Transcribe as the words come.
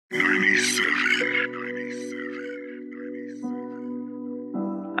I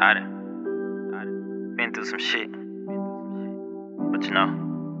done been through some shit, but you know,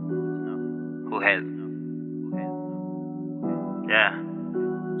 who hasn't?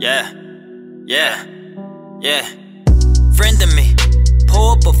 Yeah. Friend of me,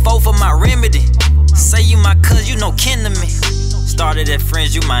 pour up a four for my remedy. Say you my cuz, you no kin to me. Started at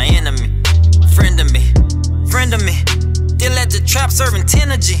friends, you my enemy. Friend of me, still at the trap serving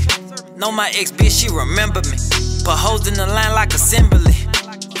 10G. Know my ex bitch, she remember me. Put hoes in the line like assembly.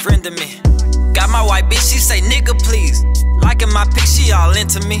 Friend of me, got my white bitch, she say nigga please. Liking my pic, she all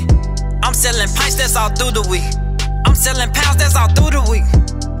into me. I'm selling pints, that's all through the week. I'm selling pounds, that's all through the week.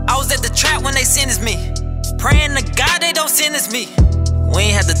 I was at the trap when they sentenced me. Praying to God they don't sentence me. We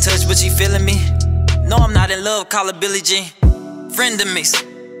ain't had to touch, but she feeling me. No, I'm not in love, call her Billie Jean. Friend of me,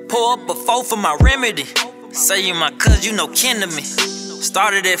 pour up a four for my remedy. Say you my cuz, you no kin to me.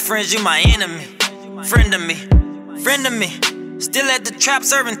 Started at friends, you my enemy. Friend of me, still at the trap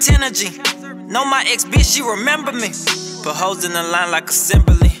serving 10G. Know my ex bitch, she remember me. Put hoes in the line like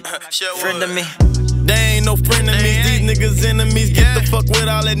assembly. Friend of me. They ain't no friend of me, these niggas enemies. Get the fuck with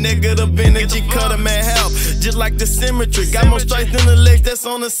all that negative energy. Cut them at half, just like the symmetry. Got more strength in the legs, that's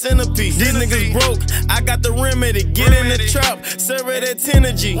on the centerpiece. These niggas broke, I got the remedy. Get in the trap, serve it at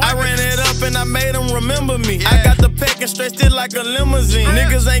 10G. I ran it up and I made them remember me. I got the pack and stretched it like a limousine.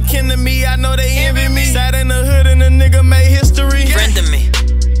 Niggas ain't kin to me, I know they envy me. Sat in the hood and the nigga made history. Friend of me,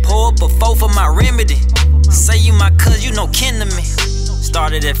 pour up a four for my remedy. Say you my cuz, you no kin to me.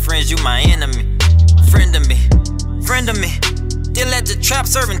 Started at friends, you my enemy. Friend of me, still at the trap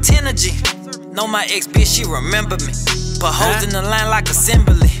serving 10G. Know my ex bitch, she remember me. Put hoes in the line like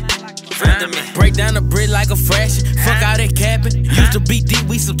assembly. Friend of me. Break down the brick like a fraction. Fuck all that capping. Used to be deep,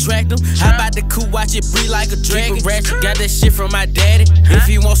 we subtract them. How about the coupe, watch it breathe like a dragon. Got that shit from my daddy. If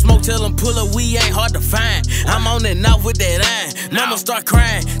he want smoke, tell him pull up, we ain't hard to find. I'm on and off with that iron. Mama start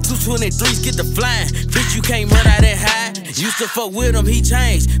crying. 223s get the flying. Bitch, you can't run out that high. Used to fuck with him, he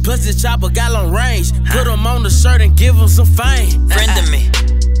changed. Plus the chopper got long range. Put him on the shirt and give him some fame. Friend of me,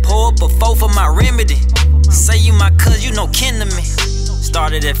 pour up a four for my remedy. Say you my cuz, you no kin to me.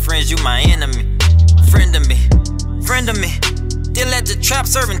 Started at friends, you my enemy. Friend of me, still at the trap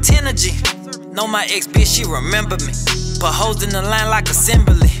serving 10G. Know my ex bitch, she remember me. Put hoes in the line like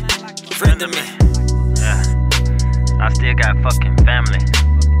assembly. Friend of me. Yeah, I still got fucking family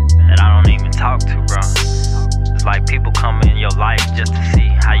that I don't even talk to, bro. It's like people come in your life just to see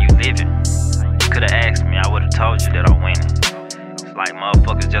how you living. You could've asked me, I would've told you that I'm winning. It's like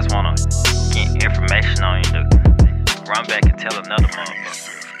motherfuckers just wanna get information on you to run back and tell another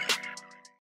motherfucker.